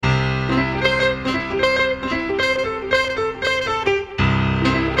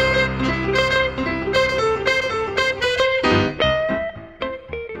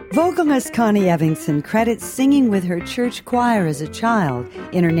Vocalist Connie Evingston credits singing with her church choir as a child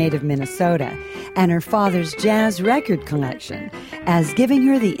in her native Minnesota and her father's jazz record collection as giving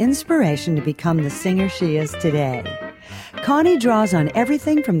her the inspiration to become the singer she is today. Connie draws on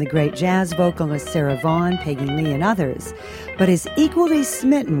everything from the great jazz vocalists Sarah Vaughan, Peggy Lee, and others, but is equally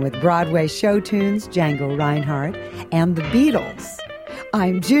smitten with Broadway show tunes, Django Reinhardt, and the Beatles.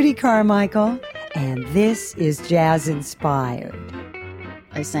 I'm Judy Carmichael, and this is Jazz Inspired.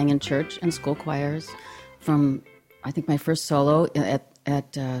 I sang in church and school choirs from, I think, my first solo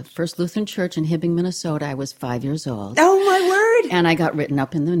at First Lutheran Church in Hibbing, Minnesota. I was 5 years old. Oh, my word! And I got written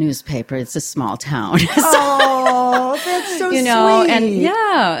up in the newspaper. It's a small town. Oh, that's so you know, sweet. And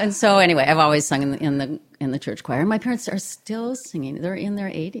yeah. And so anyway, I've always sung in the church choir. And my parents are still singing. They're in their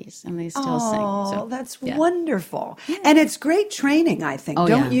 80s and they still sing. Oh, that's wonderful. Yeah. And it's great training, I think,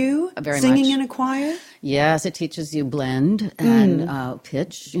 don't you? Very Singing much. In a choir? Yes, it teaches you blend and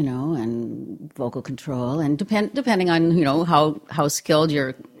pitch, you know, and vocal control, and depending on, you know, how skilled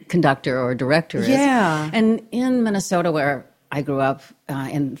your conductor or director is. Yeah. And in Minnesota, where I grew up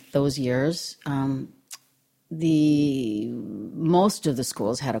in those years, most of the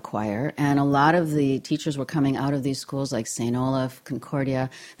schools had a choir, and a lot of the teachers were coming out of these schools like St. Olaf, Concordia,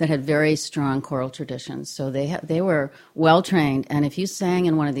 that had very strong choral traditions. So they were well trained, and if you sang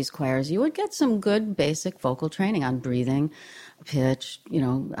in one of these choirs, you would get some good basic vocal training on breathing, pitch, you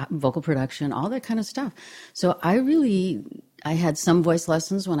know, vocal production, all that kind of stuff. So I had some voice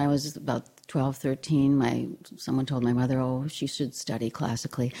lessons when I was about 12, 13. Someone told my mother, she should study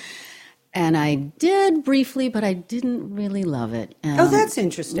classically. And I did briefly, but I didn't really love it. That's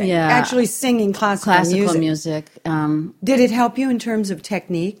interesting. Yeah. Actually singing classical music. Did it help you in terms of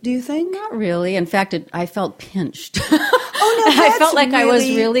technique, do you think? Not really. In fact, I felt pinched. Oh, no, I felt like I was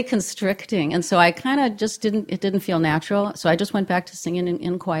really constricting. And so I kind of just didn't feel natural. So I just went back to singing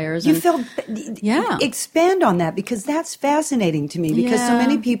in choirs. Expand on that, because that's fascinating to me, because so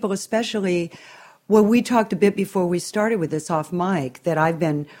many people, especially... Well, we talked a bit before we started with this off mic that I've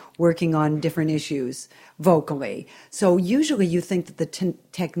been working on different issues vocally. So usually you think that the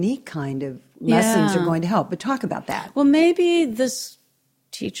technique kind of lessons are going to help. But talk about that. Well, maybe this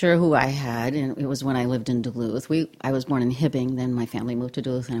teacher who I had, and it was when I lived in Duluth. I was born in Hibbing, then my family moved to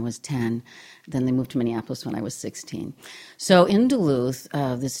Duluth when I was 10. Then they moved to Minneapolis when I was 16. So in Duluth,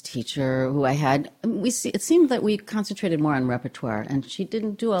 this teacher who I had, it seemed that we concentrated more on repertoire, and she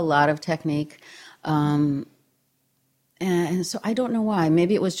didn't do a lot of technique. And so I don't know why.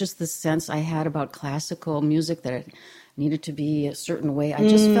 Maybe it was just the sense I had about classical music that it needed to be a certain way. I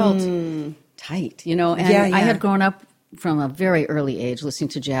just felt tight, you know. And I had grown up from a very early age listening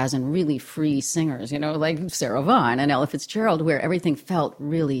to jazz and really free singers, you know, like Sarah Vaughan and Ella Fitzgerald, where everything felt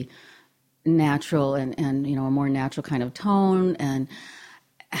really natural and you know, a more natural kind of tone. And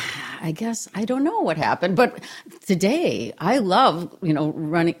I guess I don't know what happened, but today I love, you know,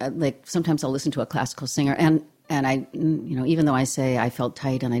 running, like sometimes I'll listen to a classical singer and I, you know, even though I say I felt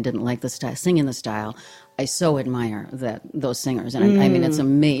tight and I didn't like the style, singing the style, I so admire those singers. And I mean, it's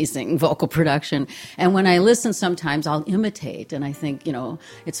amazing vocal production. And when I listen, sometimes I'll imitate and I think, you know,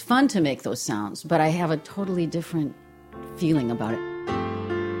 it's fun to make those sounds, but I have a totally different feeling about it.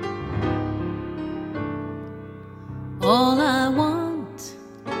 All I want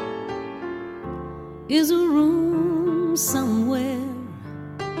is a room somewhere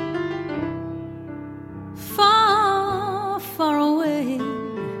far, far away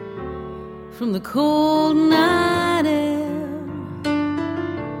from the cold night air,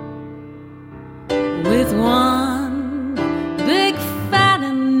 with one big fat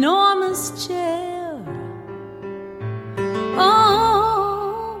enormous chair.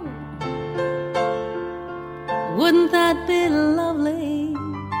 Oh, wouldn't that be lovely?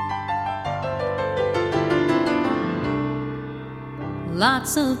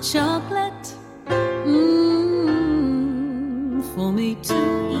 Lots of chocolate for me to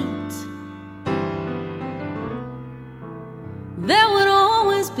eat. There would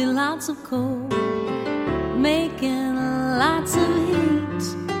always be lots of coal making lots of heat.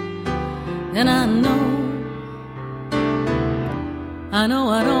 And I know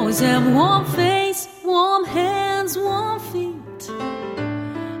I'd always have warm face, warm hands, warm feet.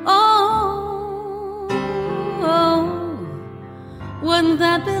 Oh, wouldn't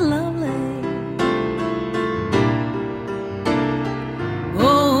that be lovely?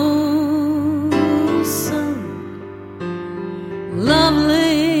 Oh, so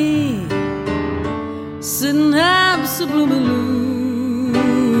lovely, sitting absolutely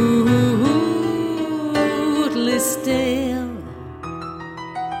still.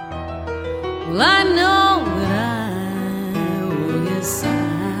 Well, I know that I, oh yes, I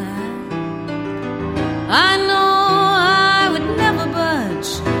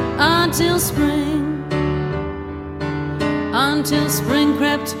until spring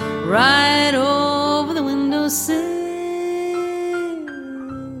crept right over the windowsill.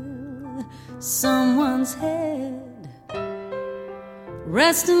 Someone's head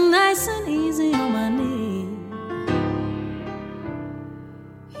resting nice and easy on my knee.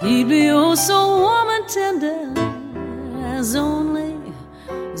 He'd be oh so warm and tender as only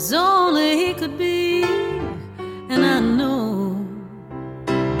he could be. And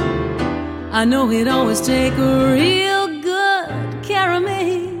I know he'd always take a real good care of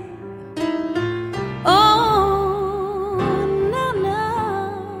me. Oh, no,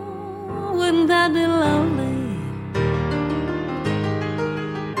 wouldn't that be lovely?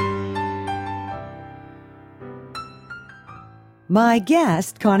 My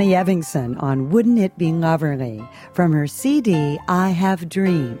guest, Connie Evingson, on Wouldn't It Be Loverly, from her CD, I Have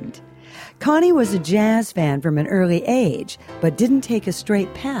Dreamed. Connie was a jazz fan from an early age, but didn't take a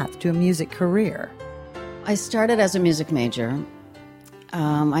straight path to a music career. I started as a music major.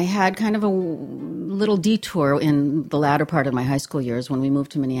 I had kind of a little detour in the latter part of my high school years when we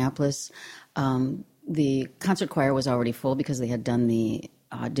moved to Minneapolis. The concert choir was already full because they had done the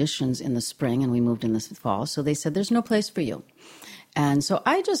auditions in the spring and we moved in the fall. So they said, there's no place for you. And so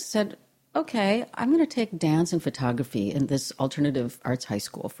I just said, okay, I'm going to take dance and photography in this alternative arts high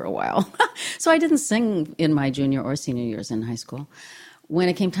school for a while. So I didn't sing in my junior or senior years in high school. When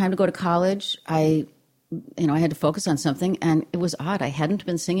it came time to go to college, I had to focus on something, and it was odd. I hadn't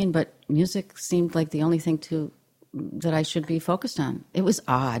been singing, but music seemed like the only thing that I should be focused on. It was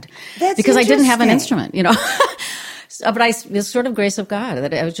odd. That's because I didn't have an instrument, But it's sort of grace of God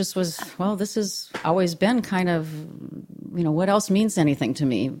that I this has always been kind of, what else means anything to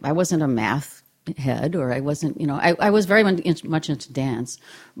me? I wasn't a math head, or I wasn't, I was very much into dance,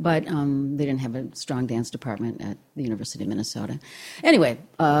 but they didn't have a strong dance department at the University of Minnesota. Anyway,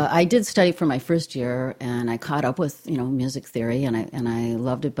 I did study for my first year, and I caught up with, music theory, and I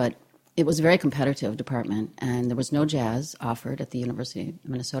loved it, but it was a very competitive department, and there was no jazz offered at the University of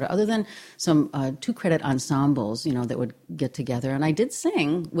Minnesota other than some 2-credit ensembles, that would get together. And I did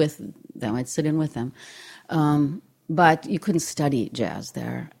sing with them. I'd sit in with them. But you couldn't study jazz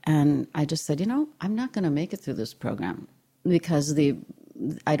there. And I just said, I'm not going to make it through this program because there's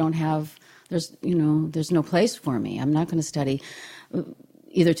no place for me. I'm not going to study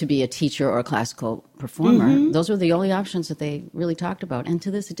either to be a teacher or a classical performer. Mm-hmm. Those were the only options that they really talked about. And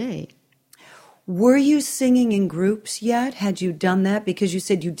to this day. Were you singing in groups yet? Had you done that? Because you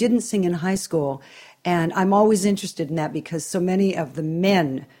said you didn't sing in high school. And I'm always interested in that because so many of the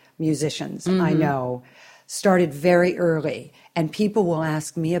men musicians I know started very early. And people will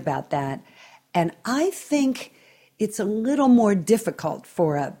ask me about that. And I think it's a little more difficult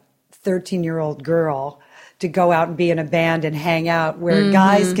for a 13-year-old girl to go out and be in a band and hang out where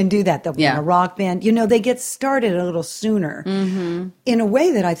guys can do that. They'll be in a rock band. They get started a little sooner in a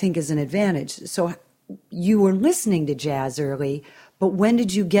way that I think is an advantage. So you were listening to jazz early, but when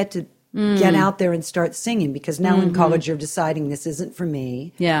did you get to get out there and start singing? Because now in college you're deciding this isn't for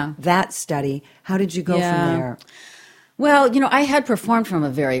me. Yeah. That study. How did you go from there? Well, I had performed from a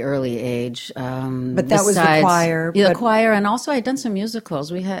very early age. But that was the choir. The choir, and also I had done some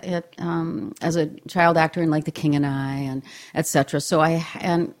musicals. We had, as a child actor in like The King and I, and et cetera. So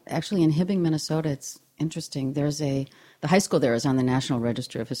and actually in Hibbing, Minnesota, it's interesting. The high school there is on the National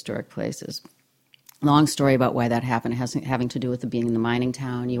Register of Historic Places. Long story about why that happened. It has having to do with it being in the mining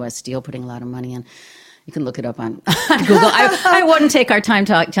town, U.S. Steel putting a lot of money in. You can look it up on Google. I wouldn't take our time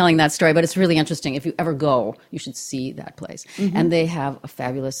telling that story, but it's really interesting. If you ever go, you should see that place. Mm-hmm. And they have a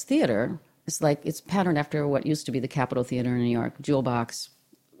fabulous theater. It's patterned after what used to be the Capitol Theater in New York, Jewel Box,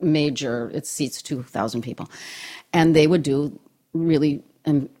 major. It seats 2,000 people. And they would do really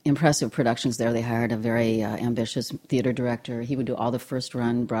impressive productions there. They hired a very ambitious theater director. He would do all the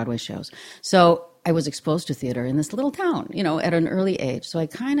first-run Broadway shows. So I was exposed to theater in this little town, at an early age. So I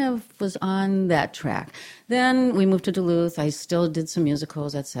kind of was on that track. Then we moved to Duluth. I still did some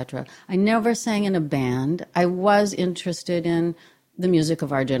musicals, etc. I never sang in a band. I was interested in the music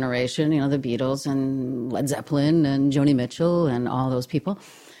of our generation, the Beatles and Led Zeppelin and Joni Mitchell and all those people.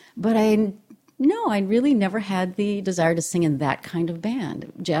 But I really never had the desire to sing in that kind of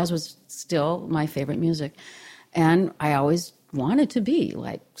band. Jazz was still my favorite music. And I always wanted to be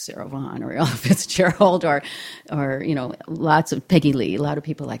like Sarah Vaughan or Ella Fitzgerald or lots of Peggy Lee, a lot of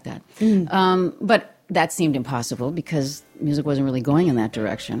people like that. But that seemed impossible because music wasn't really going in that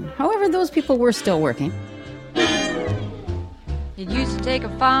direction. However, those people were still working. It used to take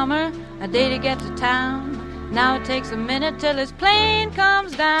a farmer a day to get to town. Now it takes a minute till his plane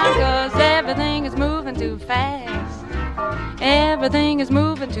comes down, 'cause everything is moving too fast. Everything is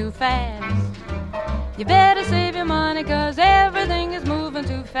moving too fast. You better save your money, 'cause everything is moving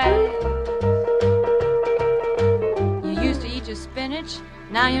too fast. You used to eat your spinach,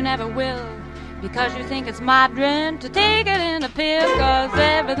 now you never will, because you think it's modern to take it in a pill, 'cause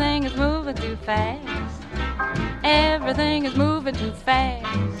everything is moving too fast. Everything is moving too fast.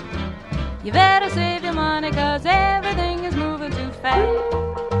 You better save your money, 'cause everything is moving too fast.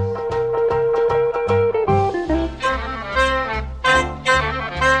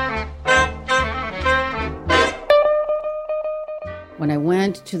 When I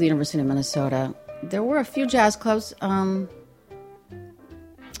went to the University of Minnesota, there were a few jazz clubs.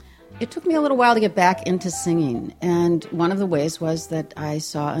 It took me a little while to get back into singing, and one of the ways was that I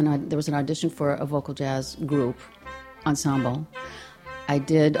saw there was an audition for a vocal jazz group ensemble. I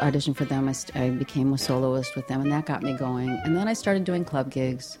did audition for them. I became a soloist with them, and that got me going. And then I started doing club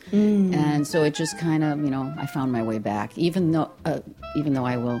gigs, and so it just kind of, I found my way back. Even though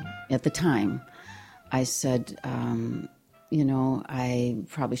I will, at the time, I said, I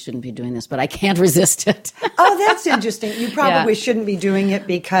probably shouldn't be doing this, but I can't resist it. Oh, that's interesting. You probably shouldn't be doing it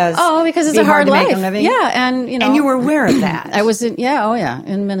because it's a hard life. Make a living. Yeah, and and you were aware of that. I was in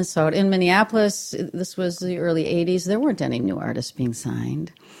Minnesota, in Minneapolis. This was the early '80s. There weren't any new artists being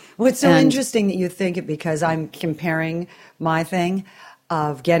signed. Well, it's so interesting that you think it, because I'm comparing my thing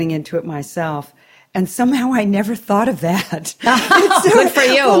of getting into it myself. And somehow I never thought of that. Good for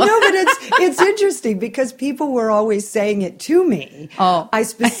you. Well, no, but it's interesting because people were always saying it to me. Oh. I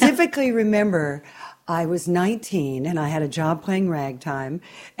specifically remember I was 19 and I had a job playing ragtime,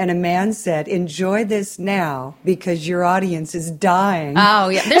 and a man said, "Enjoy this now because your audience is dying." Oh,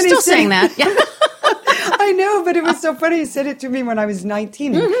 yeah. They're still saying that. Yeah. I know, but it was so funny. He said it to me when I was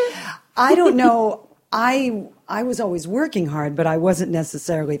 19. I don't know. I was always working hard, but I wasn't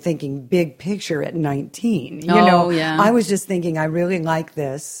necessarily thinking big picture at 19. I was just thinking, I really like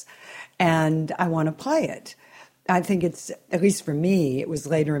this, and I want to play it. I think it's, at least for me, it was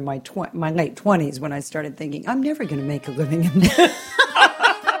later in my late 20s when I started thinking, I'm never going to make a living in this.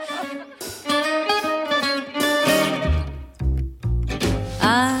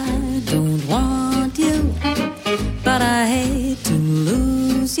 I don't want you, but I hate to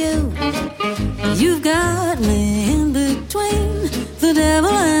lose you. You've got me in between the devil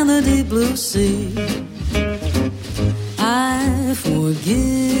and the deep blue sea. I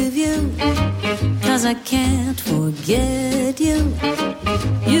forgive you, 'cause I can't forget you.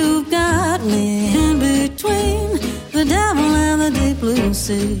 You've got me in between the devil and the deep blue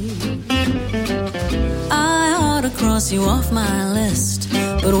sea. I ought to cross you off my list,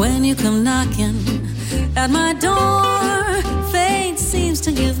 but when you come knocking at my door, fate seems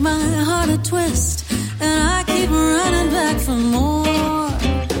to give my heart a twist, and I keep running back for more.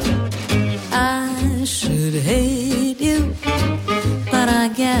 I should hate you, but I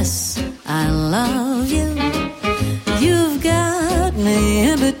guess I love you. You've got me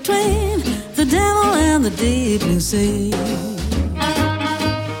in between the devil and the deep blue sea.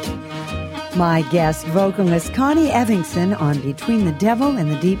 My guest vocalist Connie Evingson on Between the Devil and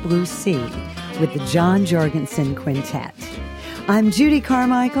the Deep Blue Sea with the John Jorgensen Quintet. I'm Judy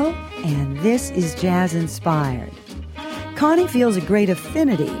Carmichael, and this is Jazz Inspired. Connie feels a great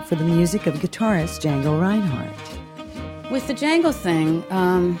affinity for the music of guitarist Django Reinhardt. With the Django thing,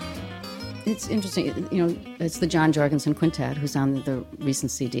 it's interesting. It's the John Jorgensen Quintet, who's on the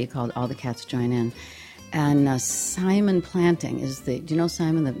recent CD called All the Cats Join In. And Simon Planting is do you know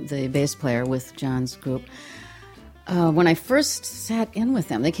Simon, the bass player with John's group? When I first sat in with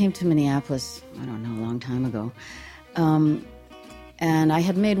them, they came to Minneapolis, I don't know, a long time ago. And I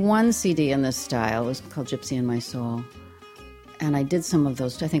had made one CD in this style. It was called Gypsy in My Soul. And I did some of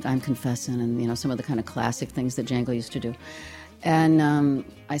those, I think I'm Confessing, and some of the kind of classic things that Django used to do. And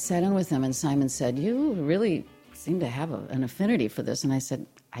I sat in with them, and Simon said, "You really seem to have an affinity for this." And I said,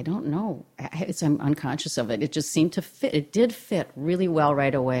 "I don't know. I'm unconscious of it. It just seemed to fit. It did fit really well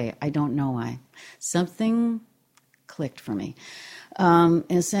right away. I don't know why. Something clicked for me." And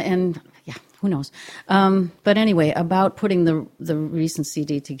yeah, who knows? But anyway, about putting the recent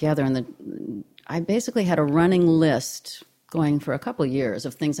CD together, I basically had a running list going for a couple of years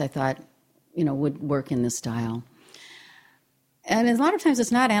of things I thought, would work in this style. And a lot of times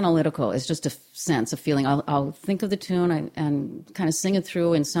it's not analytical. It's just a sense, a feeling. I'll think of the tune and kind of sing it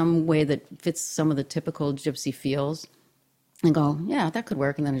through in some way that fits some of the typical gypsy feels and go, yeah, that could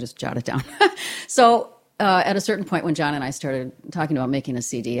work. And then I just jot it down. So at a certain point when John and I started talking about making a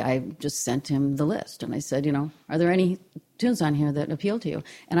CD, I just sent him the list. And I said, are there any tunes on here that appeal to you?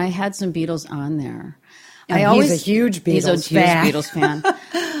 And I had some Beatles on there. He's a huge Beatles fan. Beatles fan.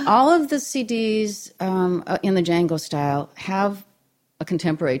 all of the CDs in the Django style have a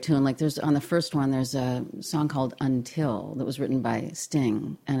contemporary tune. Like there's on the first one, there's a song called "Until" that was written by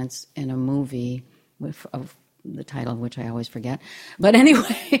Sting, and it's in a movie of the title of which I always forget. But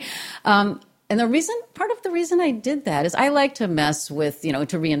anyway, and part of the reason I did that is I like to mess with, to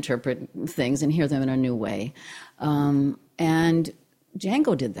reinterpret things and hear them in a new way. And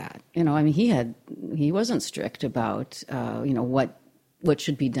Django did that. He wasn't strict about, what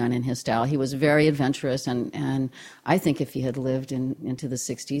should be done in his style. He was very adventurous, and I think if he had lived into the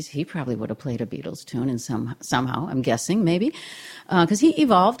 60s, he probably would have played a Beatles tune in somehow, I'm guessing, maybe, because he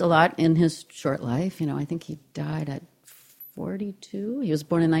evolved a lot in his short life. I think he died at 42. He was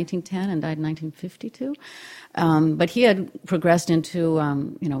born in 1910 and died in 1952. But he had progressed into,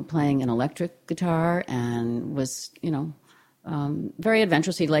 playing an electric guitar and was, very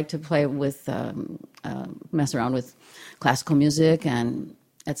adventurous. He liked to play with, mess around with classical music and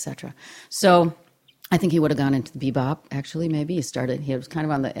etc. So I think he would have gone into the bebop, actually, maybe. He was kind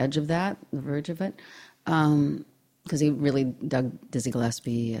of on the edge of that, the verge of it, because he really dug Dizzy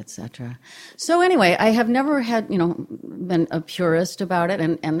Gillespie, etc. So anyway, I have never been a purist about it,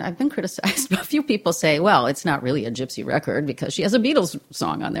 and I've been criticized. A few people say, well, it's not really a gypsy record because she has a Beatles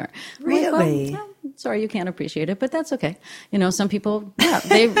song on there. Really? Well, sorry, you can't appreciate it, but that's okay. Some people,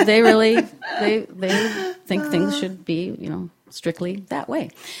 they really they think things should be, strictly that way.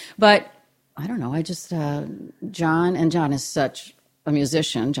 But I don't know. I just John is such a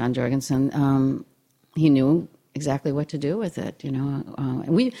musician. John Jorgensen, he knew exactly what to do with it.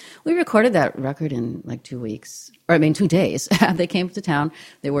 We recorded that record in like 2 weeks, 2 days. They came to town.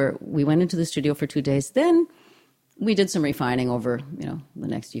 We went into the studio for 2 days. Then we did some refining over, the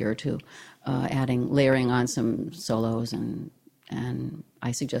next year or two, layering on some solos, and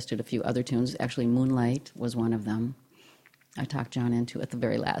I suggested a few other tunes. Actually, Moonlight was one of them. I talked John into at the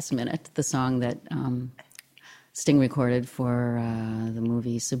very last minute, the song that Sting recorded for the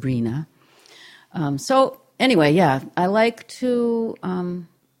movie Sabrina. So anyway, I like to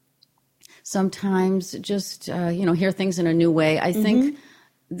sometimes just hear things in a new way. I think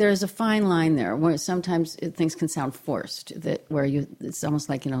there's a fine line there where sometimes things can sound forced. It's almost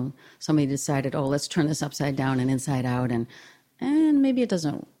like somebody decided, let's turn this upside down and inside out, and maybe it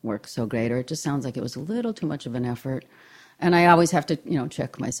doesn't work so great, or it just sounds like it was a little too much of an effort. And I always have to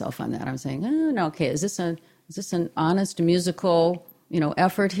check myself on that. I'm saying, no, okay, is this an honest musical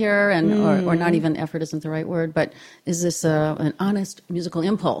effort here, and or not even effort isn't the right word, but is this an honest musical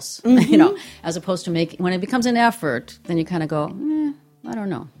impulse? As opposed to when it becomes an effort, then you kind of go, I don't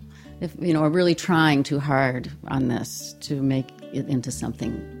know, if we're really trying too hard on this to make it into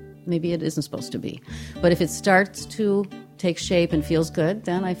something maybe it isn't supposed to be. But if it starts to take shape and feels good,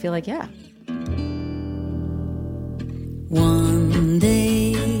 then I feel like One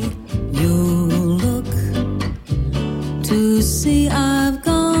day you'll look to see I've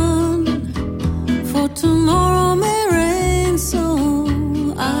gone, for tomorrow may rain, so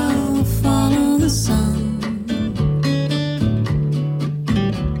I'll follow the sun.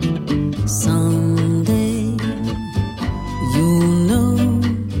 Someday you'll know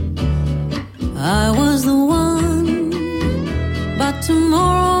I was the one, but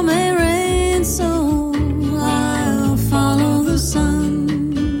tomorrow may rain, so I'll follow the sun.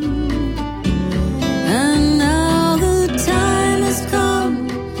 And now the time has come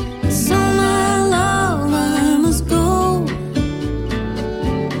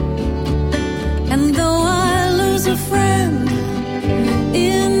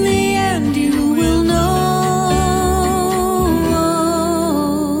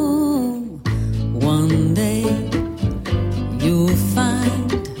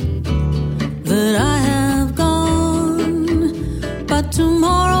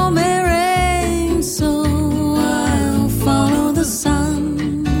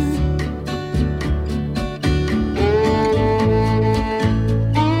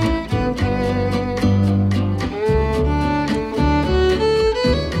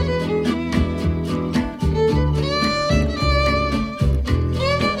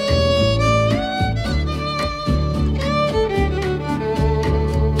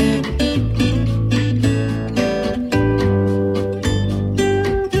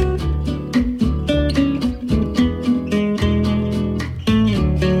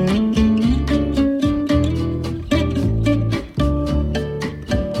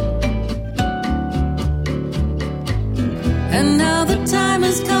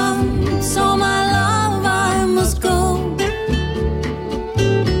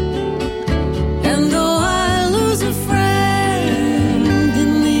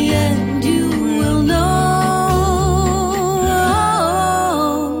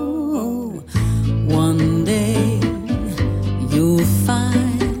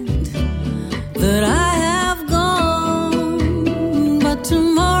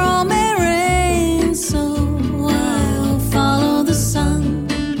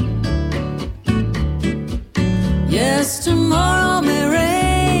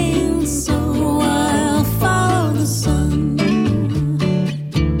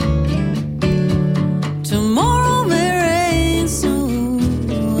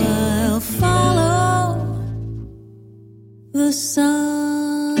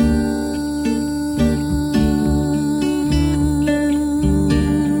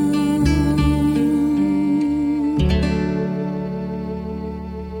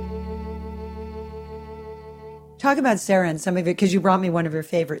talk about Sarah and some of it, because you brought me one of your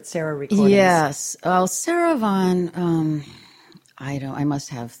favorite Sarah recordings. Yes. Well, Sarah Vaughan, I must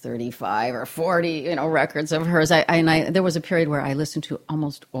have 35 or 40, records of hers. There was a period where I listened to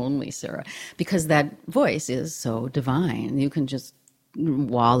almost only Sarah, because that voice is so divine. You can just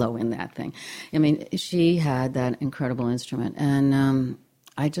wallow in that thing. I mean, she had that incredible instrument, and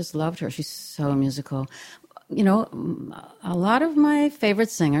I just loved her. She's so musical. A lot of my favorite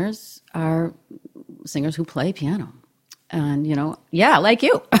singers are singers who play piano. And, like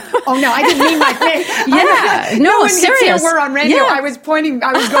you. Oh, no, I didn't mean my face. Yeah. No one serious. can see we're on radio. Yeah. I was going,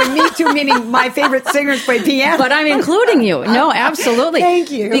 me too, meaning my favorite singers play piano. But I'm including you. No, absolutely.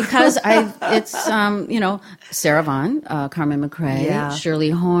 Thank you. Because it's Sarah Vaughan, Carmen McRae, Shirley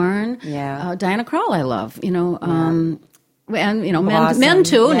Horn, Diana Krall I love, and men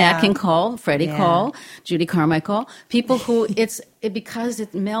too, Nat King Cole, Freddie Cole, Judy Carmichael, people who because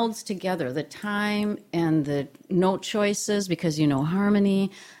it melds together the time and the note choices, because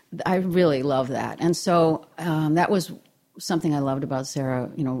harmony. I really love that, and so that was something I loved about Sarah.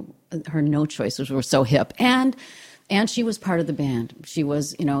 Her note choices were so hip, and she was part of the band. She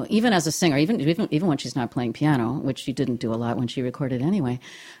was, even as a singer, even when she's not playing piano, which she didn't do a lot when she recorded anyway.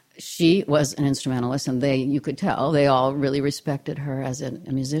 She was an instrumentalist, and you could tell they all really respected her as a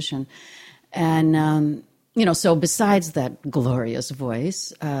musician. And, so besides that glorious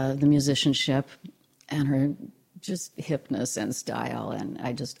voice, the musicianship and her just hipness and style, and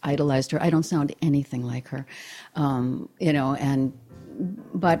I just idolized her. I don't sound anything like her,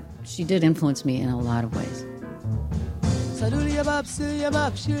 but she did influence me in a lot of ways.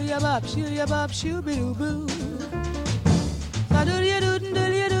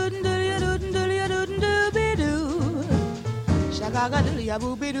 Shagaga do ya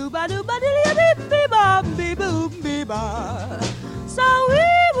boo be do ba do ba do ya be ba be boo be ba. So we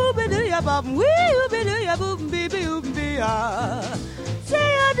boo be do ya ba we be do ya boo be boo be ya.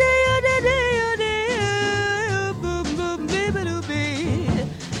 Say ya do ya do boom boom be do be.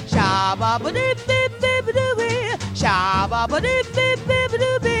 Shabba ba be do be. Shabba ba be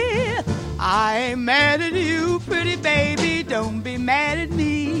do be. I ain't mad at you, pretty baby. Don't be mad at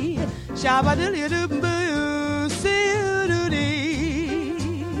me. Shabba do ya do boo. See you do dee.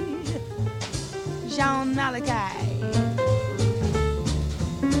 Jean Malachi.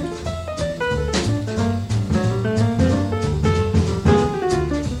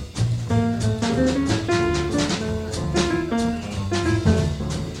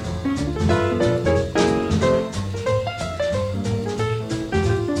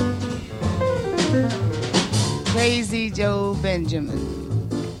 Crazy Joe Benjamin.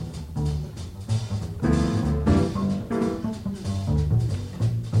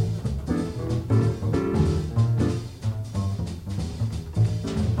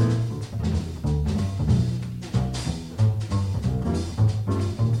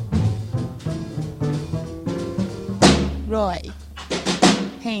 Roy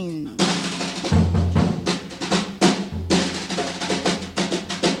Haynes.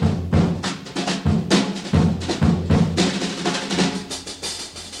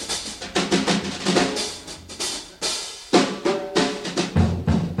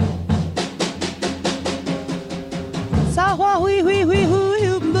 Sawa hui hui hui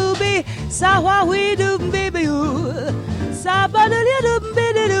hui booby, sawa hui doom baby oo, sabadali doom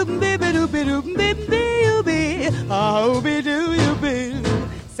baby doom baby doom baby baby you be, oh be do you be,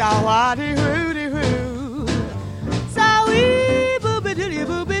 sawa di hoo, sawi booby do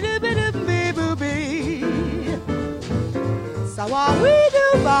booby doom baby booby, sawa we do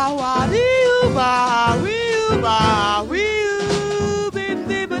ba wa di you ba we you be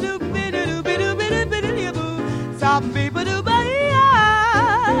baby doom baby you boo, some people do ba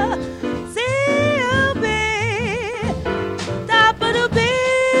ya, see you be, top of the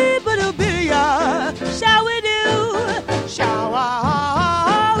be ya, shall we do, shall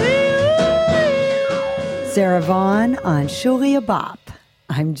we? Sarah Vaughan on Shulia Bop.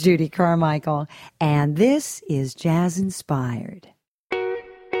 I'm Judy Carmichael, and this is Jazz Inspired.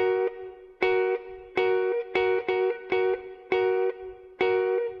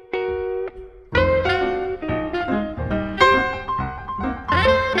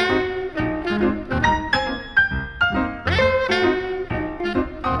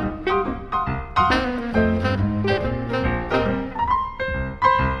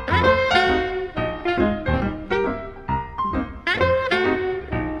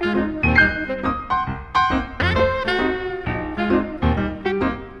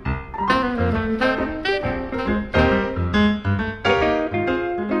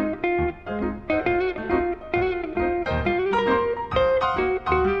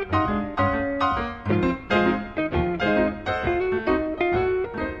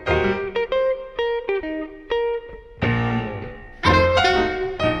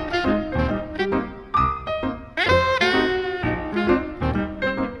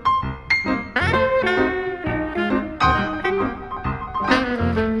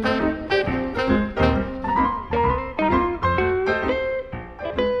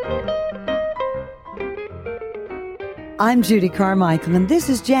 I'm Judy Carmichael, and this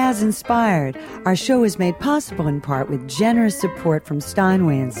is Jazz Inspired. Our show is made possible in part with generous support from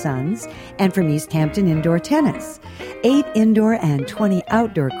Steinway & Sons and from East Hampton Indoor Tennis. 8 indoor and 20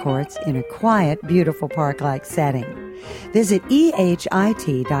 outdoor courts in a quiet, beautiful park-like setting. Visit ehit.ws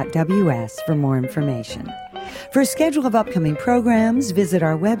for more information. For a schedule of upcoming programs, visit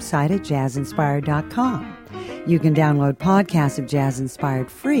our website at jazzinspired.com. You can download podcasts of Jazz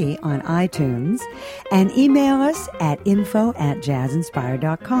Inspired free on iTunes and email us at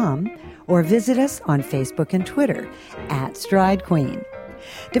info@jazzinspired.com or visit us on Facebook and Twitter at Stride Queen.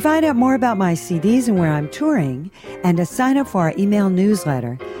 To find out more about my CDs and where I'm touring and to sign up for our email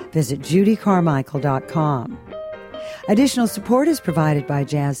newsletter, visit judycarmichael.com. Additional support is provided by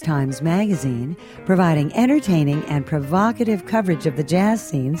Jazz Times Magazine, providing entertaining and provocative coverage of the jazz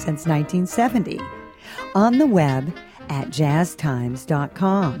scene since 1970. On the web at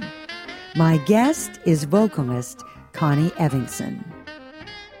jazztimes.com. My guest is vocalist Connie Evingson.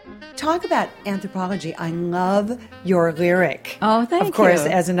 Talk about anthropology. I love your lyric. Oh, thank you. Of course,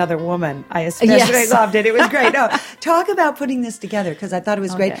 as another woman, I especially loved it. It was great. No, talk about putting this together because I thought it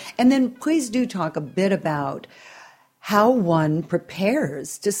was great. And then please do talk a bit about how one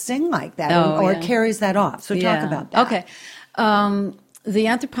prepares to sing like that or carries that off. So talk about that. Okay. The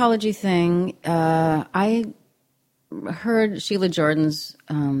anthropology thing, I heard Sheila Jordan's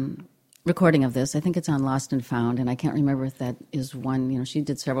recording of this. I think it's on Lost and Found, and I can't remember if that is one. You know, she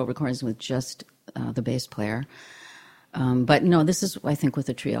did several recordings with just the bass player. But no, this is, I think, with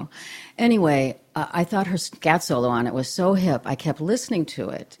a trio. Anyway, I thought her scat solo on it was so hip. I kept listening to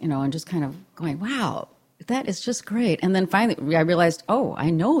it, you know, and just kind of going, wow, that is just great. And then finally I realized, oh,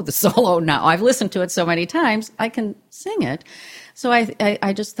 I know the solo now. I've listened to it so many times, I can sing it. So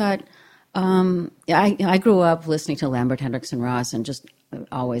I just thought, I grew up listening to Lambert, Hendricks, and Ross and just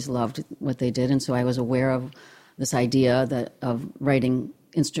always loved what they did. And so I was aware of this idea of writing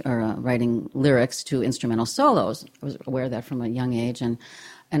lyrics to instrumental solos. I was aware of that from a young age and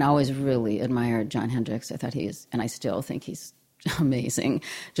always really admired Jon Hendricks. I thought and I still think he's amazing.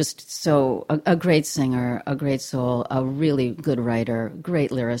 Just so a great singer, a great soul, a really good writer,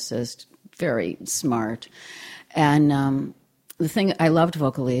 great lyricist, very smart. And the thing, I loved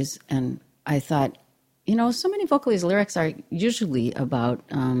vocalese, and I thought, you know, so many vocalese lyrics are usually about,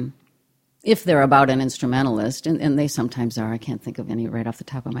 if they're about an instrumentalist, and they sometimes are, I can't think of any right off the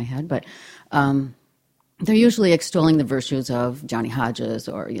top of my head, but they're usually extolling the virtues of Johnny Hodges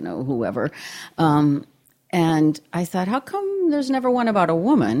or, you know, whoever. And I thought, how come there's never one about a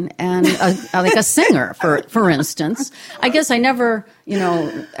woman and like a singer, for instance? I guess I never, you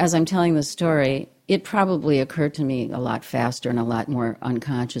know, as I'm telling the story, it probably occurred to me a lot faster and a lot more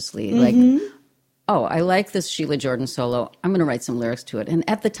unconsciously. Like, oh, I like this Sheila Jordan solo. I'm going to write some lyrics to it. And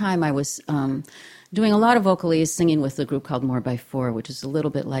at the time, I was doing a lot of vocalese, singing with a group called More by Four, which is a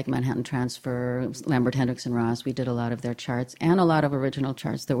little bit like Manhattan Transfer, Lambert, Hendricks, and Ross. We did a lot of their charts and a lot of original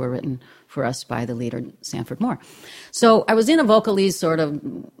charts that were written for us by the leader, Sanford Moore. So I was in a vocalese sort of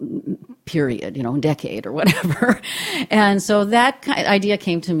period, you know, decade or whatever. And so that idea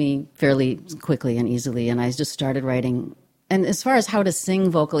came to me fairly quickly and easily, and I just started writing. And as far as how to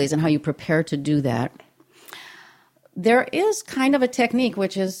sing vocalese and how you prepare to do that, there is kind of a technique,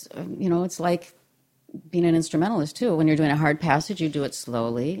 which is, you know, it's like being an instrumentalist too. When you're doing a hard passage, you do it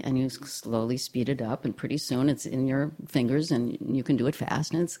slowly and you slowly speed it up, and pretty soon it's in your fingers and you can do it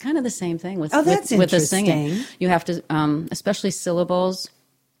fast. And it's kind of the same thing with the singing. You have to, especially syllables.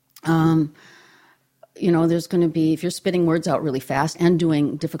 You know, there's going to be, if you're spitting words out really fast and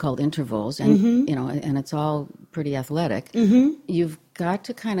doing difficult intervals, and you know, and it's all pretty athletic, you've got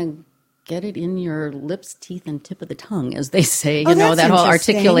to kind of get it in your lips, teeth, and tip of the tongue, as they say, you know, that whole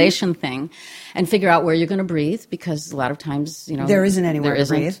articulation thing, and figure out where you're going to breathe, because a lot to breathe.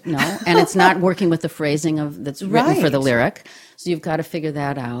 No, and it's not working with the phrasing that's written for the lyric, so you've got to figure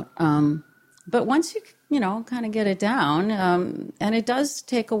that out. But once you know, kind of get it down, and it does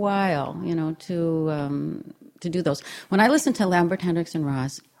take a while, you know, to do those. When I listen to Lambert, Hendricks, and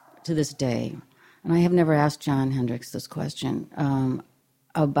Ross to this day, and I have never asked Jon Hendricks this question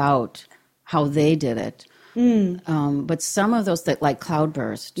about how they did it, but some of those that, like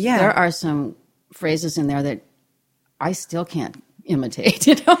Cloudburst, there are some phrases in there that I still can't imitate,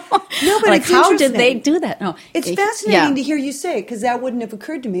 you know? No, but like, how did they do that? No, it's fascinating to hear you say it, because that wouldn't have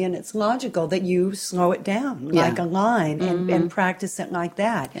occurred to me, and it's logical that you slow it down like a line and practice it like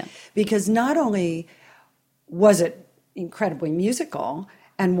that. Yeah. Because not only was it incredibly musical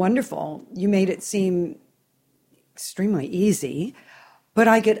and wonderful, you made it seem extremely easy, but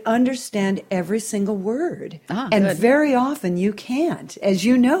I could understand every single word. And very often you can't, as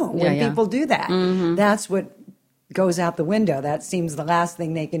you know, when people do that. That's what goes out the window. That seems the last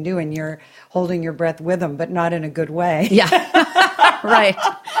thing they can do, and you're holding your breath with them, but not in a good way. Yeah. Right.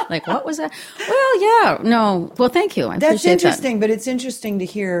 Like, what was that? Well, yeah. No. Well, thank you. I That's appreciate interesting, but it's interesting to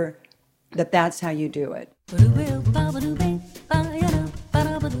hear that that's how you do it.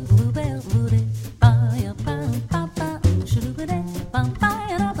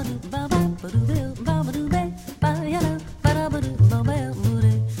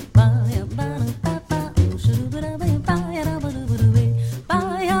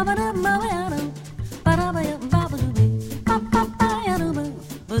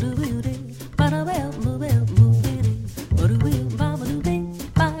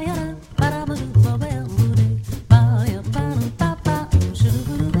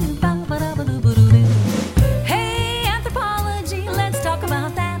 Hey, anthropology, let's talk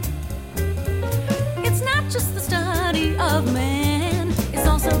about that. It's not just the study of man, it's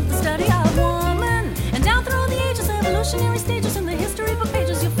also the study of woman. And down through the ages, evolutionary stages in the history book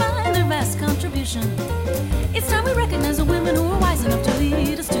pages, you'll find their vast contribution. It's time we recognize the women who are wise enough to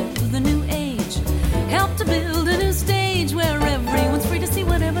lead us to the new age. Help to build a new stage where everyone's free to see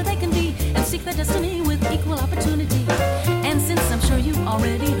whatever they can be and seek their destiny with equal opportunity. And since I'm sure you've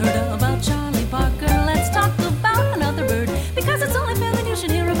already heard about Charlie Parker, let's talk about another bird, because it's only fair that you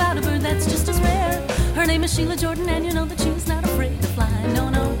should hear about a bird that's just as rare. Her name is Sheila Jordan, and you know that she's not afraid to fly. No,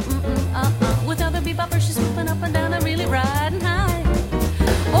 with other beboppers, she's swooping up and down and really riding high.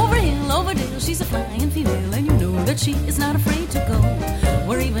 Over hill, over dale, she's a flying female, and you know that she is not afraid to go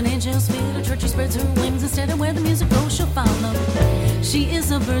where even angels fear her church. She spreads her wings instead of where the music goes, she'll follow. She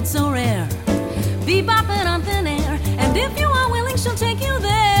is a bird so rare, bebopping on thin air, and if you are willing, she'll take you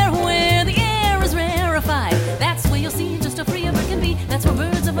there where the air is rarefied. That's where you'll see just how free a bird can be. That's where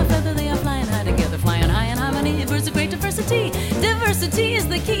birds of a feather, they are flying high together, flying high in harmony. Birds of great diversity. Diversity is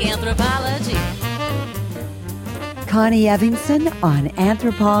the key. Anthropology. Connie Evinson on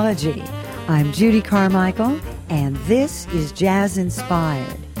Anthropology. I'm Judy Carmichael, and this is Jazz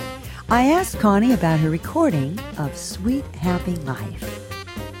Inspired. I asked Connie about her recording of Sweet Happy Life.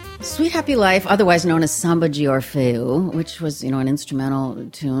 Sweet Happy Life, otherwise known as Samba de Orfeu, which was, an instrumental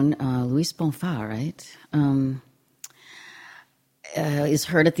tune, Luis Bonfá, right? Is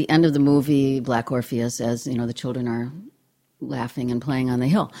heard at the end of the movie Black Orpheus as, the children are laughing and playing on the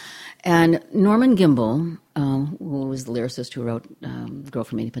hill. And Norman Gimbel, who was the lyricist who wrote Girl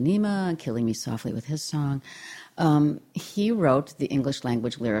from Ipanema, Killing Me Softly with his song, he wrote the English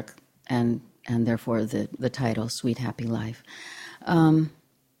language lyric and therefore the title, Sweet Happy Life.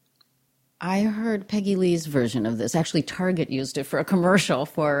 I heard Peggy Lee's version of this. Actually, Target used it for a commercial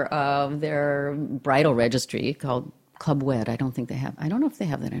for their bridal registry called Club Wed. I don't know if they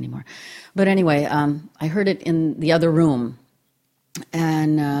have that anymore. But anyway, I heard it in the other room.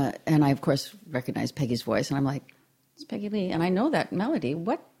 And I, of course, recognized Peggy's voice. And I'm like, it's Peggy Lee. And I know that melody.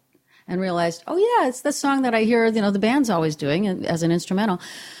 What? And realized, oh, yeah, it's the song that I hear, the band's always doing as an instrumental.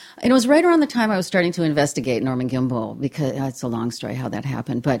 And it was right around the time I was starting to investigate Norman Gimbel, because it's a long story how that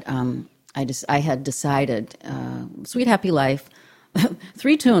happened. But I had decided, Sweet Happy Life,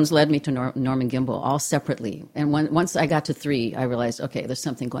 3 tunes led me to Norman Gimbel, all separately. And once I got to 3, I realized, okay, there's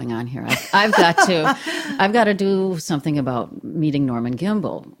something going on here. I've got to do something about meeting Norman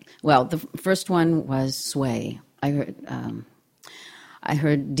Gimbel. Well, the first one was Sway. I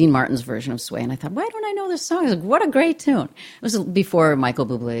heard Dean Martin's version of Sway, and I thought, why don't I know this song? I was like, what a great tune. It was before Michael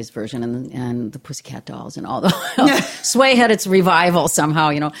Bublé's version and the Pussycat Dolls and all the Sway had its revival somehow,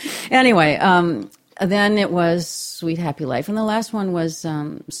 Anyway, then it was Sweet Happy Life. And the last one was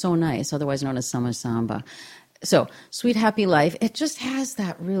So Nice, otherwise known as Summer Samba. So Sweet Happy Life, it just has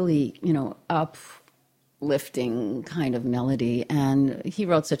that really, uplifting kind of melody. And he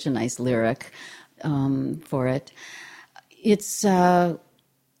wrote such a nice lyric for it. It's, I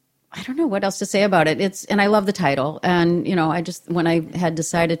don't know what else to say about it. And I love the title. And, when I had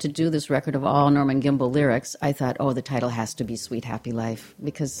decided to do this record of all Norman Gimbel lyrics, I thought, the title has to be Sweet Happy Life,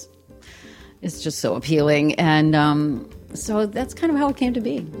 because it's just so appealing. And so that's kind of how it came to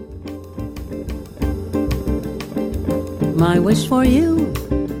be. My wish for you,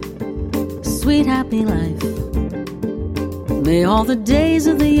 sweet happy life. May all the days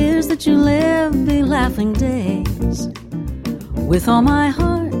of the years that you live be laughing days. With all my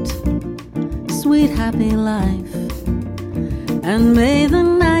heart, sweet happy life. And may the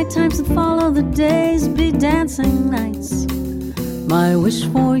night times that follow the days be dancing nights. My wish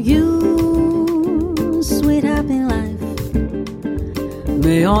for you, sweet happy life.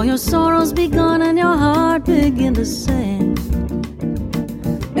 May all your sorrows be gone and your heart begin to sing.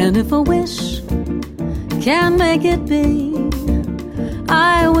 And if a wish can make it be,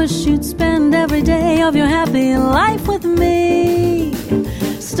 I wish you'd spend every day of your happy life with me.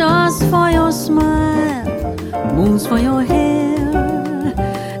 Stars for your smile, moons for your hair,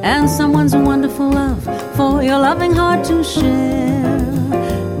 and someone's wonderful love for your loving heart to share.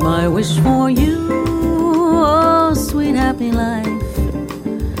 My wish for you, oh sweet happy life,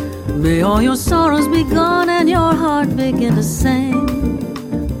 may all your sorrows be gone and your heart begin to sing.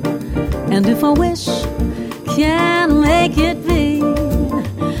 And if a wish can make it be,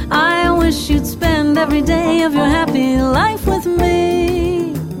 I wish you'd spend every day of your happy life with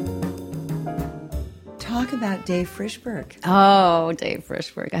me. Talk about Dave Frishberg. Oh, Dave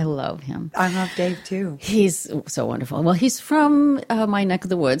Frishberg. I love him. I love Dave, too. He's so wonderful. Well, he's from my neck of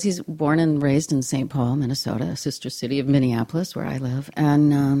the woods. He's born and raised in St. Paul, Minnesota, a sister city of Minneapolis, where I live.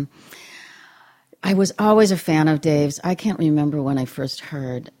 And I was always a fan of Dave's. I can't remember when I first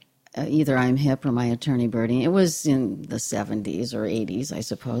heard either I'm Hip or My Attorney Birdie. It was in the 70s or 80s, I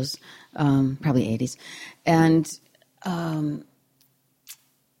suppose, probably 80s. And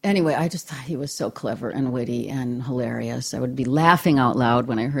anyway, I just thought he was so clever and witty and hilarious. I would be laughing out loud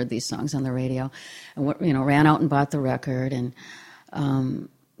when I heard these songs on the radio. And, you know, ran out and bought the record and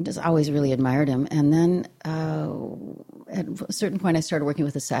just always really admired him. And then at a certain point, I started working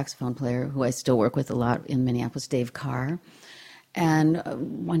with a saxophone player who I still work with a lot in Minneapolis, Dave Carr. And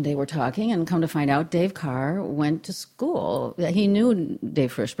one day we're talking, and come to find out, Dave Carr went to school. He knew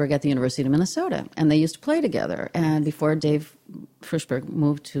Dave Frishberg at the University of Minnesota, and they used to play together. And before Dave Frishberg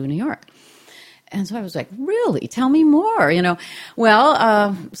moved to New York, and so I was like, "Really? Tell me more." You know,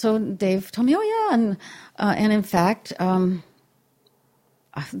 well, so Dave told me, "Oh yeah," and in fact,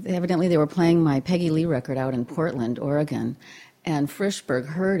 evidently they were playing my Peggy Lee record out in Portland, Oregon. And Frishberg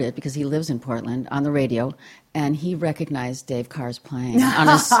heard it because he lives in Portland on the radio, and he recognized Dave Carr's playing on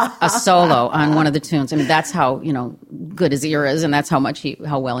a solo on one of the tunes. I mean, that's how, you know, good his ear is, and that's how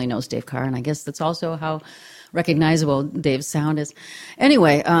well he knows Dave Carr. And I guess that's also how recognizable Dave's sound is.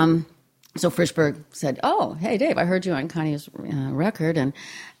 Anyway, so Frishberg said, "Oh, hey Dave, I heard you on Connie's record,"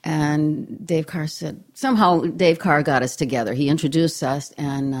 and Dave Carr said, somehow Dave Carr got us together. He introduced us,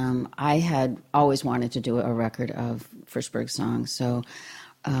 and I had always wanted to do a record of Frishberg songs. So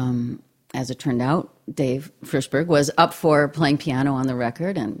as it turned out, Dave Frishberg was up for playing piano on the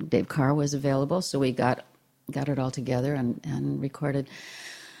record, and Dave Carr was available. So we got it all together and recorded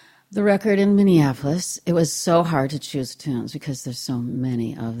the record in Minneapolis. It was so hard to choose tunes because there's so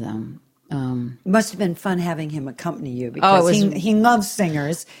many of them. Must have been fun having him accompany you because he loves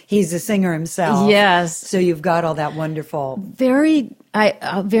singers. He's a singer himself. Yes. So you've got all that wonderful... Very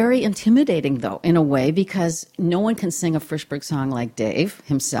intimidating, though, in a way, because no one can sing a Frishberg song like Dave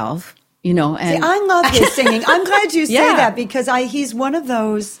himself, you know. And see, I love his singing. I'm glad you say that because he's one of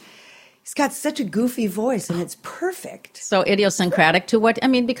those... He's got such a goofy voice, and it's perfect. So idiosyncratic to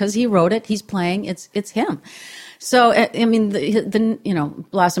because he wrote it, he's playing, it's him. So, I mean, the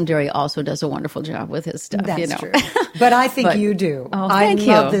Blossom Dairy also does a wonderful job with his stuff. That's true. But I think you do. Oh, I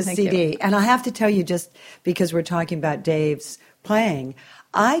love this Thank CD. you. And I have to tell you, just because we're talking about Dave's playing,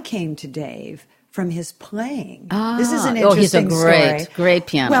 I came to Dave from his playing. This is an interesting he's a great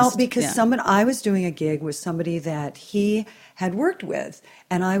pianist. Well, because I was doing a gig with somebody that he had worked with,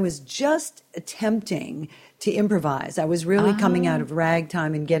 and I was just attempting to improvise. I was really coming out of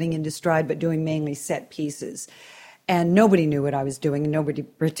ragtime and getting into stride, but doing mainly set pieces. And nobody knew what I was doing, and nobody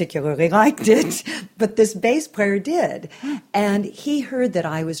particularly liked it, but this bass player did. And he heard that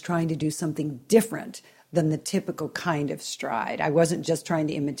I was trying to do something different than the typical kind of stride. I wasn't just trying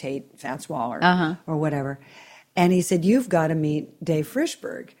to imitate Fats Waller or whatever. And he said, "You've got to meet Dave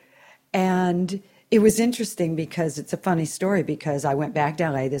Frishberg." And it was interesting because it's a funny story because I went back to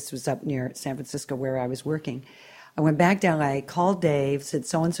L.A. This was up near San Francisco where I was working. I went back to L.A., called Dave, said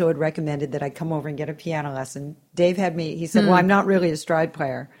so-and-so had recommended that I come over and get a piano lesson. Dave had me, he said, "Well, I'm not really a stride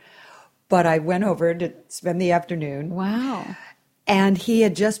player." But I went over to spend the afternoon. Wow. And he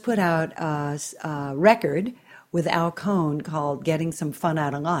had just put out a record with Al Cohn called Getting Some Fun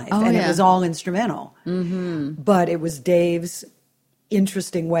Out of Life. It was all instrumental. Mm-hmm. But it was Dave's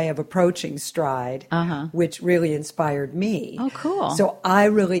interesting way of approaching stride, which really inspired me. Oh, cool. So I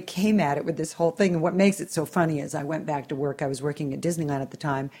really came at it with this whole thing. And what makes it so funny is I went back to work. I was working at Disneyland at the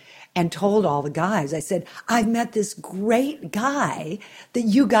time and told all the guys, I said, "I've met this great guy that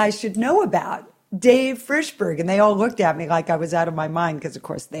you guys should know about, Dave Frishberg." And they all looked at me like I was out of my mind because, of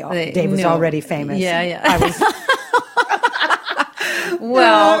course, Dave was already famous. Yeah. I was...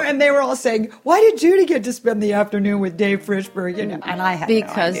 Well, and they were all saying, "Why did Judy get to spend the afternoon with Dave Frishberg?" You know, and I had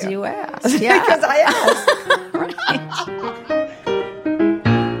because no idea. you asked. Yeah. Because I asked.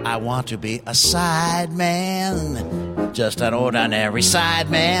 I want to be a side man just an ordinary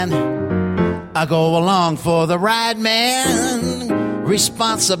sideman. I go along for the ride, man,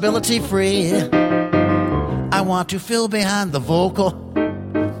 responsibility free. I want to fill behind the vocal,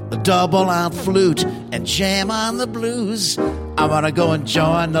 a double out flute, and jam on the blues. I want to go and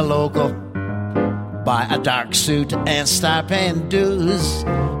join the local, buy a dark suit and start paying dues.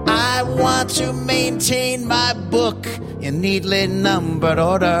 I want to maintain my book in neatly numbered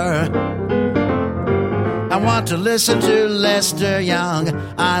order. I want to listen to Lester Young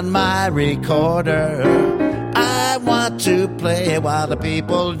on my recorder. I want to play while the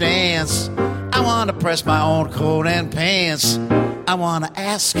people dance. I want to press my own coat and pants. I want to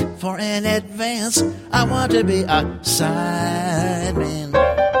ask for an advance. I want to be a sideman.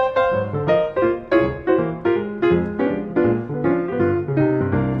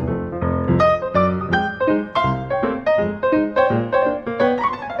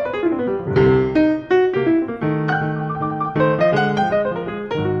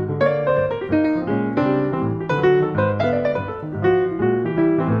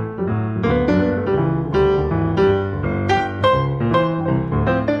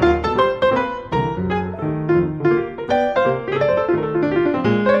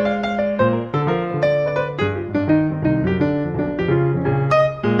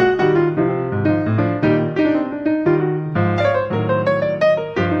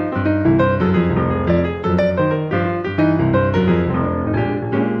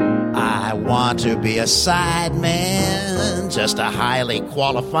 To be a side man, just a highly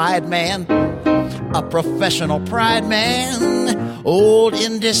qualified man, a professional pride man, old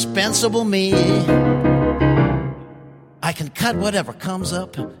indispensable me. I can cut whatever comes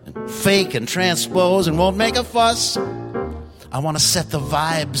up, and fake and transpose and won't make a fuss. I want to set the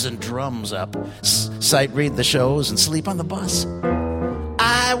vibes and drums up, sight read the shows and sleep on the bus.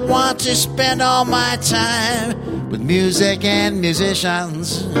 I want to spend all my time with music and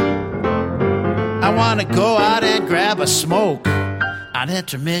musicians. I want to go out and grab a smoke on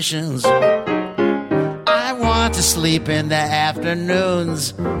intermissions. I want to sleep in the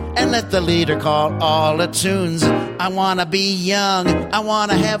afternoons and let the leader call all the tunes. I want to be young. I want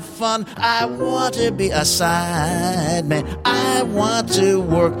to have fun. I want to be a sideman. I want to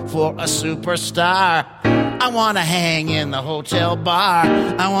work for a superstar. I want to hang in the hotel bar.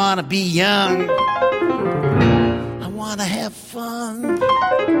 I want to be young. I want to have fun.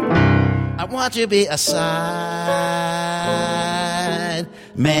 I want to be a side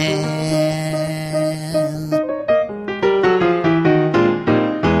man.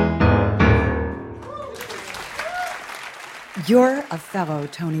 You're a fellow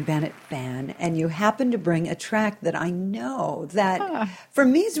Tony Bennett fan, and you happen to bring a track that I know that for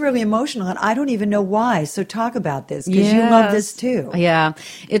me is really emotional, and I don't even know why. So talk about this, because you love this too. Yeah,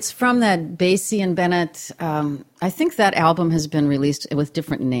 it's from that Basie and Bennett. I think that album has been released with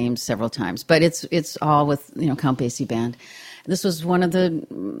different names several times, but it's all with Count Basie Band. This was one of the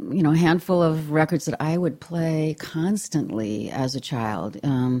handful of records that I would play constantly as a child,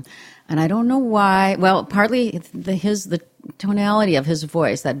 and I don't know why. Well, partly the tonality of his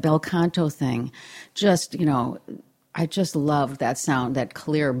voice, that bel canto thing, just I just loved that sound, that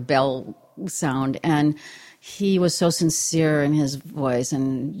clear bell sound, and he was so sincere in his voice,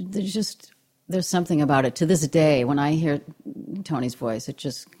 and there's something about it to this day. When I hear Tony's voice, it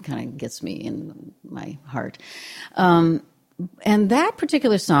just kind of gets me in my heart. And that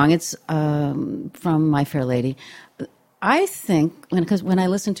particular song, it's from My Fair Lady. I think, because when I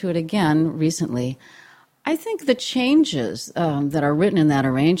listened to it again recently, I think the changes that are written in that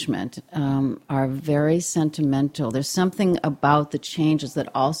arrangement are very sentimental. There's something about the changes that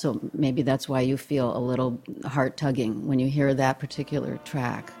also, maybe that's why you feel a little heart-tugging when you hear that particular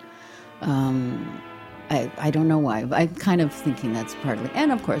track. I don't know why. I'm kind of thinking that's partly,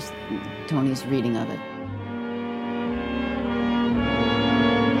 and of course, Tony's reading of it.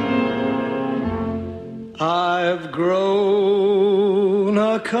 I've grown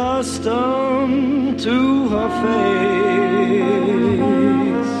accustomed to her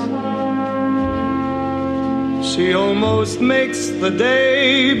face. She almost makes the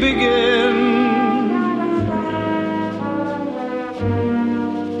day begin.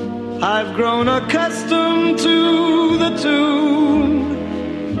 I've grown accustomed to the tune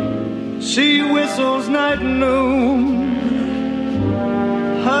she whistles night and noon.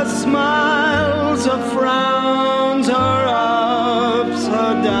 Her smiles, her frowns, her ups,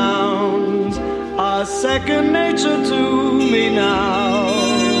 her downs are second nature to me now.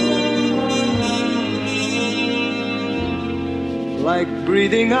 Like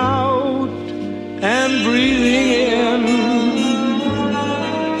breathing out and breathing in,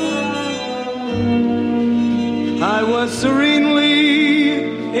 I I was serenely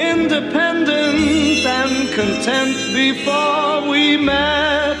independent and content before we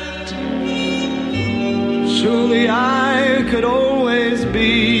met. Surely I could always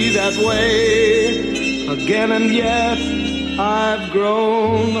be that way again, and yet I've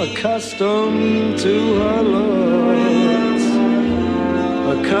grown accustomed to her looks,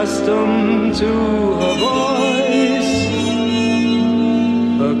 accustomed to her voice,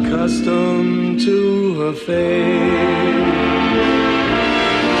 accustomed to her face.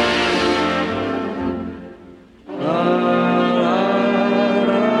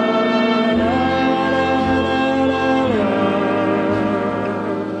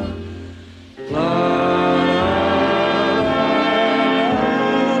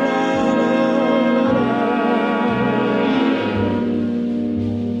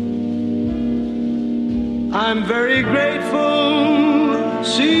 I'm very grateful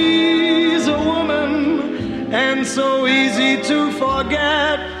she's a woman and so easy to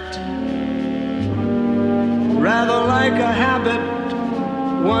forget. Rather like a habit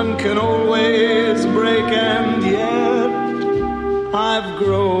one can always break, and yet I've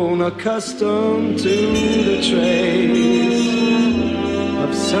grown accustomed to the trace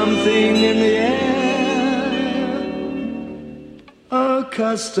of something in the air,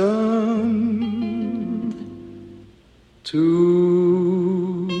 accustomed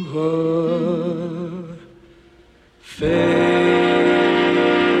to her face.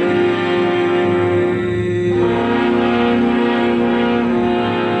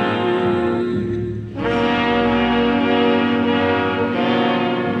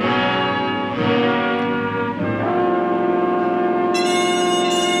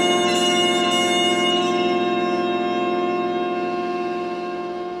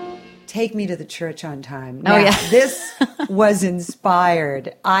 Take Me to the Church on Time. Oh, Now, yeah. This was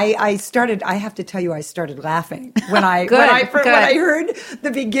inspired. I have to tell you, I started laughing when I heard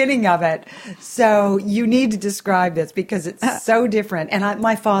the beginning of it. So you need to describe this because it's so different. And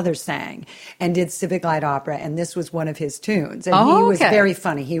my father sang and did Civic Light Opera, and this was one of his tunes. And he was very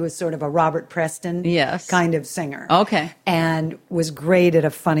funny. He was sort of a Robert Preston kind of singer. Okay. And was great at a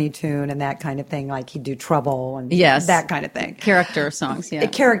funny tune and that kind of thing, like he'd do Trouble and that kind of thing. Character songs, yeah.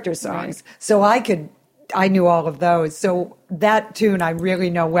 Character songs. Right. So I knew all of those. So that tune I really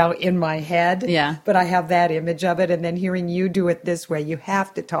know well in my head. Yeah. But I have that image of it. And then hearing you do it this way, you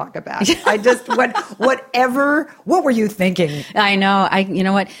have to talk about it. What were you thinking? I know. You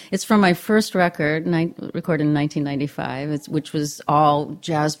know what? It's from my first record, recorded in 1995, which was all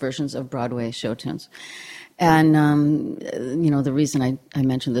jazz versions of Broadway show tunes. And, the reason I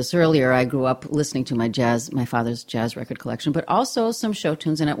mentioned this earlier, I grew up listening to my father's jazz record collection, but also some show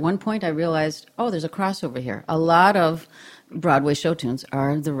tunes. And at one point I realized, there's a crossover here. A lot of Broadway show tunes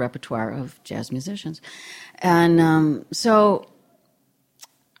are the repertoire of jazz musicians. And so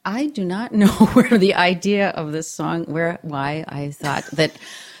I do not know where the idea of this song, why I thought that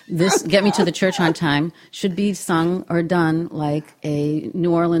this Get Me to the Church on Time should be sung or done like a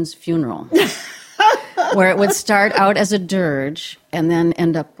New Orleans funeral. Where it would start out as a dirge and then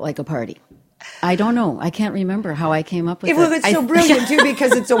end up like a party. I don't know. I can't remember how I came up with it. Well, it's so brilliant, too,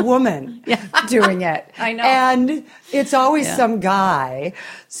 because it's a woman doing it. I know. And it's always some guy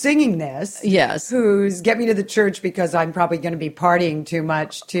singing this. Yes. Who's get me to the church because I'm probably going to be partying too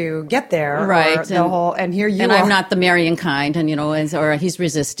much to get there. Right. And here you and are. I'm not the marrying kind, and, or he's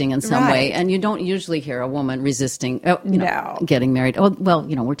resisting in some way. And you don't usually hear a woman resisting, getting married. Oh, well,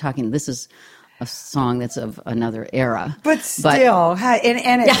 we're talking, this is a song that's of another era. But still,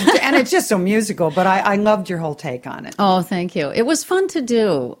 and it's just so musical, but I loved your whole take on it. Oh, thank you. It was fun to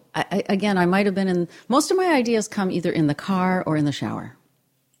do. I might have been most of my ideas come either in the car or in the shower.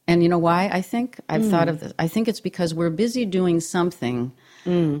 And you know why? I've thought of this. I think it's because we're busy doing something.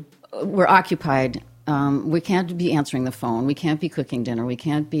 We're occupied. We can't be answering the phone. We can't be cooking dinner. We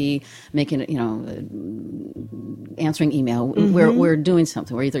can't be making, answering email. Mm-hmm. We're doing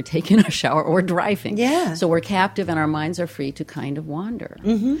something. We're either taking a shower or driving. Yeah. So we're captive and our minds are free to kind of wander.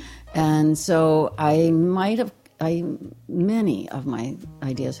 Mm-hmm. And so many of my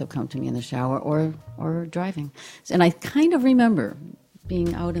ideas have come to me in the shower or driving. And I kind of remember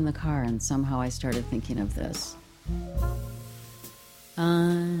being out in the car and somehow I started thinking of this.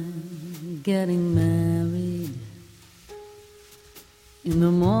 I'm getting married in the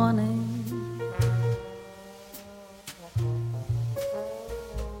morning.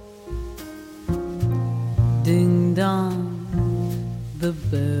 Ding dong, the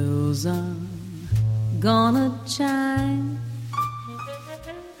bells are gonna chime.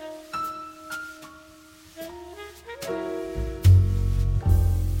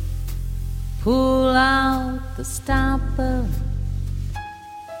 Pull out the stopper.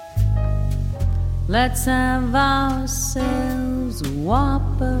 Let's have ourselves a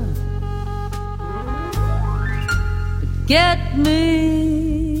whopper. But get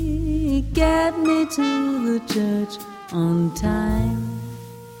me to the church on time.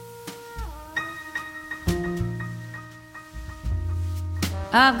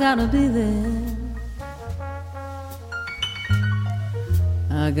 I've gotta be there.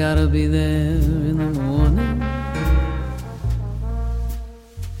 I gotta be there in the morning.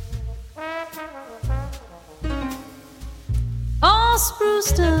 All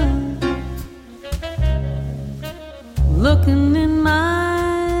spruced up, looking in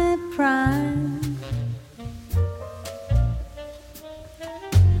my prime.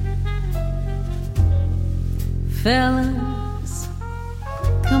 Fellas,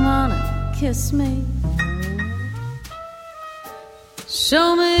 come on and kiss me.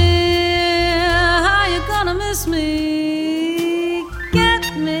 Show me how you're gonna miss me.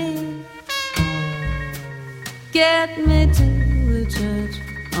 Get me to the church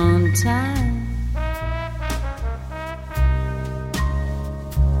on time.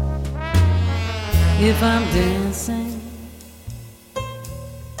 If I'm dancing,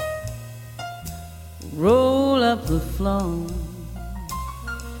 roll up the floor.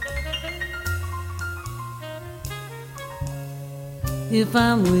 If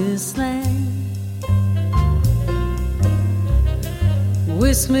I'm whistling,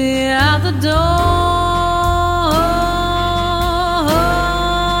 whisk me out the door,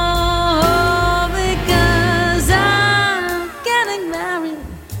 because I'm getting married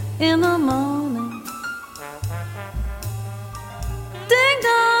in the morning. Ding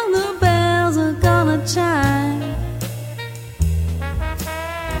dong, the bells are gonna chime.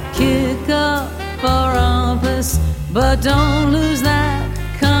 Kick up for rumpus, but don't lose that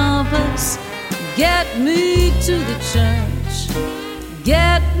compass. Get me to the church.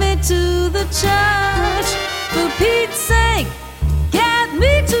 Get me to the church. For Pete's sake, get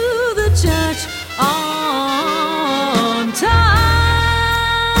me to the church on time.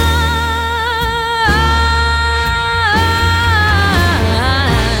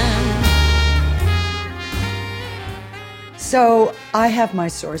 So I have my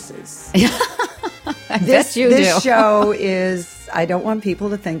sources. Yes, you do. This show is, I don't want people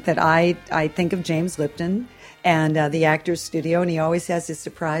to think that I think of James Lipton and the Actors Studio, and he always has his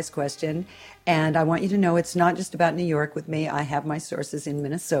surprise question. And I want you to know it's not just about New York with me. I have my sources in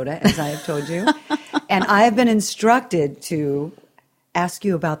Minnesota, as I have told you. And I have been instructed to ask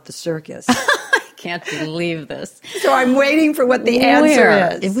you about the circus. Can't believe this. So I'm waiting for what the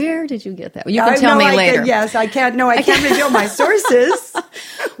answer is. Where did you get that? You can tell me later. Yes, I can't. No, I can't reveal my sources.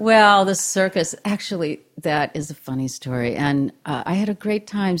 Well, the circus, actually, that is a funny story. And I had a great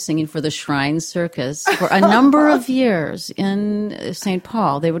time singing for the Shrine Circus for a number of years in St.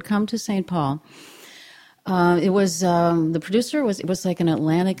 Paul. They would come to St. Paul. It was the producer was, it was like an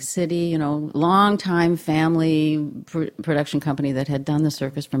Atlantic City, long-time family production company that had done the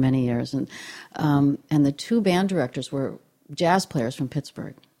circus for many years, and the two band directors were jazz players from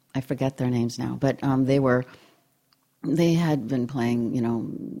Pittsburgh. I forget their names now, but they had been playing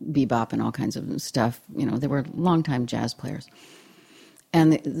bebop and all kinds of stuff. They were long-time jazz players,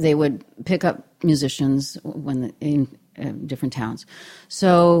 and they would pick up musicians in different towns.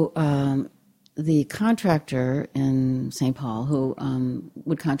 So. The contractor in St. Paul, who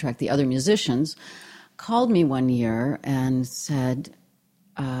would contract the other musicians, called me one year and said,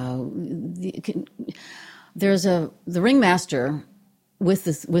 "There's the ringmaster with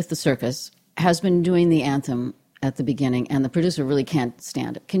the circus has been doing the anthem at the beginning, and the producer really can't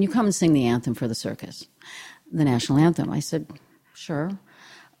stand it. Can you come and sing the anthem for the circus, the national anthem?" I said, "Sure."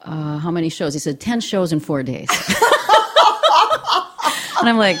 How many shows? He said, 10 shows in 4 days. And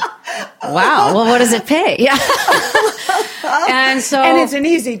I'm like, wow, well, what does it pay? Yeah. And it's an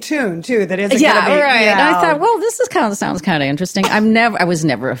easy tune too. That isn't right. Gonna be, And I thought, well, this sounds kind of interesting. I was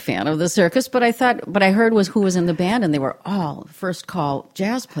never a fan of the circus, but I thought, what I heard was who was in the band, and they were all first call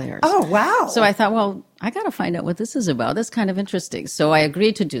jazz players. Oh, wow. So I thought, well, I got to find out what this is about. That's kind of interesting. So I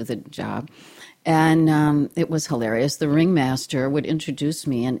agreed to do the job, and it was hilarious. The ringmaster would introduce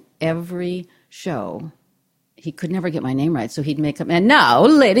me in every show. He could never get my name right, so he'd make up, "And now,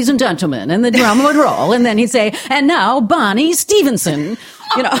 ladies and gentlemen," and the drum would roll, and then he'd say, "And now, Bonnie Stevenson,"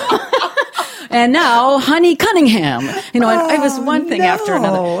 "And now, Honey Cunningham," and it was one thing after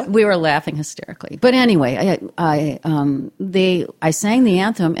another. We were laughing hysterically. But anyway, I sang the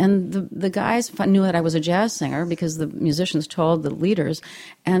anthem, and the guys knew that I was a jazz singer because the musicians told the leaders,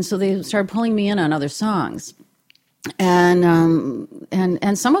 and so they started pulling me in on other songs.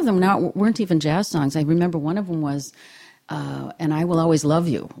 And some of them now weren't even jazz songs. I remember one of them was "And I Will Always Love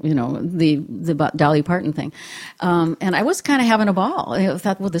You," the Dolly Parton thing. And I was kind of having a ball. I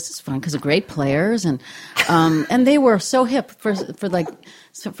thought, well, this is fun because of great players, and they were so hip for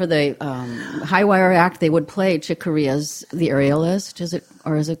the High Wire Act. They would play Chick Corea's "The Aerialist," is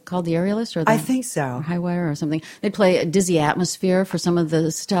it called "The Aerialist" or I think so, or High Wire or something. They'd play "Dizzy Atmosphere" for some of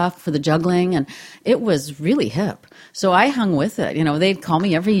the stuff for the juggling, and it was really hip. So I hung with it. They'd call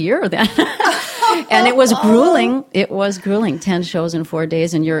me every year then. And it was grueling. It was grueling. 10 shows in 4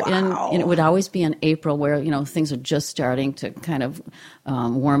 days, and you're in. And it would always be in April, where things are just starting to kind of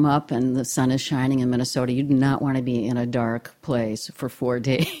warm up, and the sun is shining in Minnesota. You do not want to be in a dark place for 4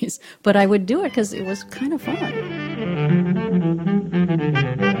 days, but I would do it because it was kind of fun.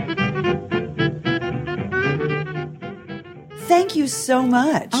 Thank you so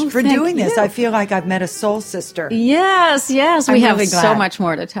much for doing this. I feel like I've met a soul sister. Yes. We have really so glad. much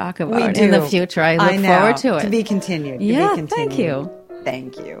more to talk about We do. in the future. I look forward to it. To be continued. Thank you.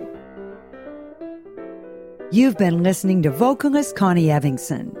 Thank you. You've been listening to vocalist Connie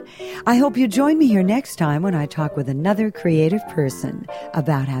Evingson. I hope you join me here next time when I talk with another creative person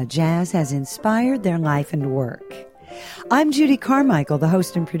about how jazz has inspired their life and work. I'm Judy Carmichael, the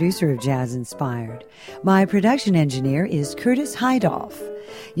host and producer of Jazz Inspired. My production engineer is Curtis Heidolf.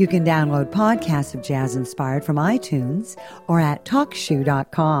 You can download podcasts of Jazz Inspired from iTunes or at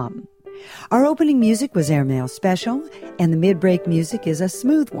TalkShoe.com. Our opening music was Airmail Special, and the mid-break music is a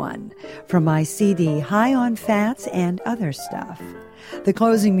smooth one from my CD High on Fats and Other Stuff. The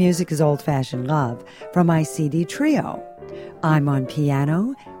closing music is Old Fashioned Love from my CD Trio. I'm on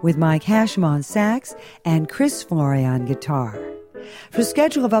piano with Mike Hashem on sax and Chris Flory on guitar. For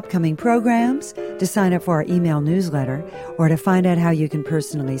schedule of upcoming programs, to sign up for our email newsletter, or to find out how you can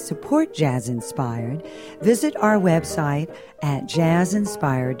personally support Jazz Inspired, visit our website at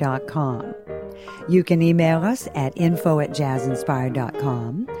jazzinspired.com. You can email us at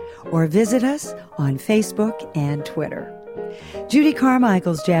info@jazzinspired.com or visit us on Facebook and Twitter. Judy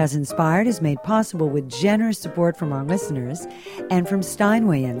Carmichael's Jazz Inspired is made possible with generous support from our listeners and from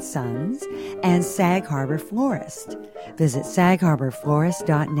Steinway & Sons and Sag Harbor Florist. Visit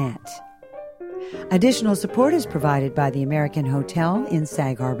sagharborflorist.net. Additional support is provided by the American Hotel in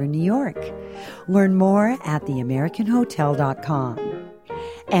Sag Harbor, New York. Learn more at theamericanhotel.com.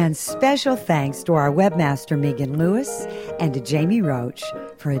 And special thanks to our webmaster, Megan Lewis, and to Jamie Roach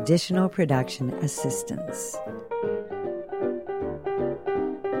for additional production assistance.